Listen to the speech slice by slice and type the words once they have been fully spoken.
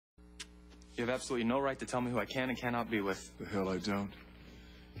You have absolutely no right to tell me who I can and cannot be with. The hell I don't.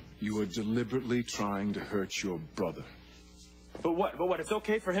 You are deliberately trying to hurt your brother. But what? It's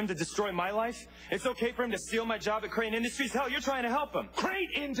okay for him to destroy my life? It's okay for him to steal my job at Crane Industries? Hell, you're trying to help him. Crane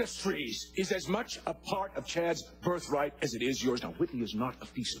Industries is as much a part of Chad's birthright as it is yours. Now, Whitney is not a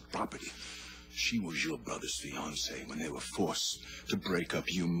piece of property. She was your brother's fiancée. When they were forced to break up,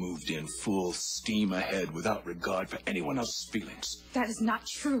 you moved in full steam ahead without regard for anyone else's feelings. That is not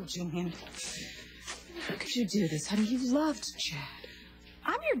true, Julian. How could you do this, honey? You loved Chad.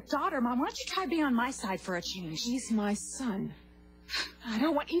 I'm your daughter, Mom. Why don't you try being on my side for a change? He's my son. I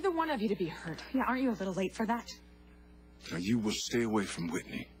don't want either one of you to be hurt. Yeah, aren't you a little late for that? Now, you will stay away from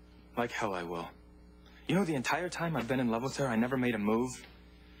Whitney. Like hell I will. You know, the entire time I've been in love with her, I never made a move.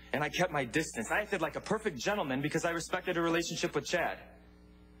 And I kept my distance. I acted like a perfect gentleman because I respected her relationship with Chad.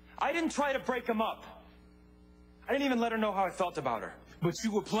 I didn't try to break him up. I didn't even let her know how I felt about her. But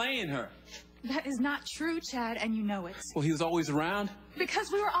you were playing her. That is not true, Chad, and you know it. Well, he was always around? Because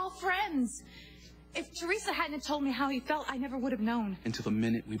we were all friends. If Teresa hadn't told me how he felt, I never would have known. Until the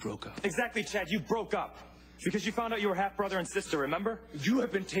minute we broke up. Exactly, Chad. You broke up. Because you found out you were half brother and sister, remember? You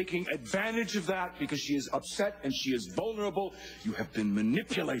have been taking advantage of that because she is upset and she is vulnerable. You have been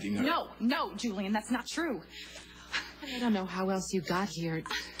manipulating her. No, Julian, that's not true. I don't know how else you got here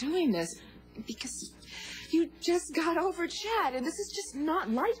doing this, because you just got over Chad, and this is just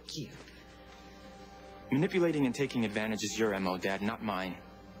not like you. Manipulating and taking advantage is your MO, Dad, not mine.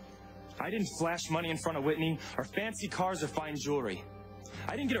 I didn't flash money in front of Whitney, or fancy cars, or fine jewelry.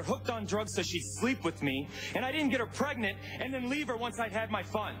 I didn't get her hooked on drugs so she'd sleep with me, and I didn't get her pregnant and then leave her once I'd had my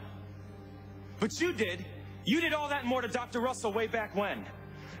fun. But you did. You did all that and more to Dr. Russell way back when.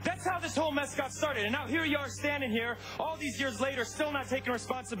 That's how this whole mess got started, and now here you are standing here, all these years later, still not taking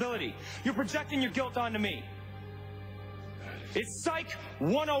responsibility. You're projecting your guilt onto me. It's Psych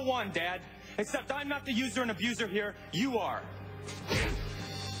 101, Dad. Except I'm not the user and abuser here, you are.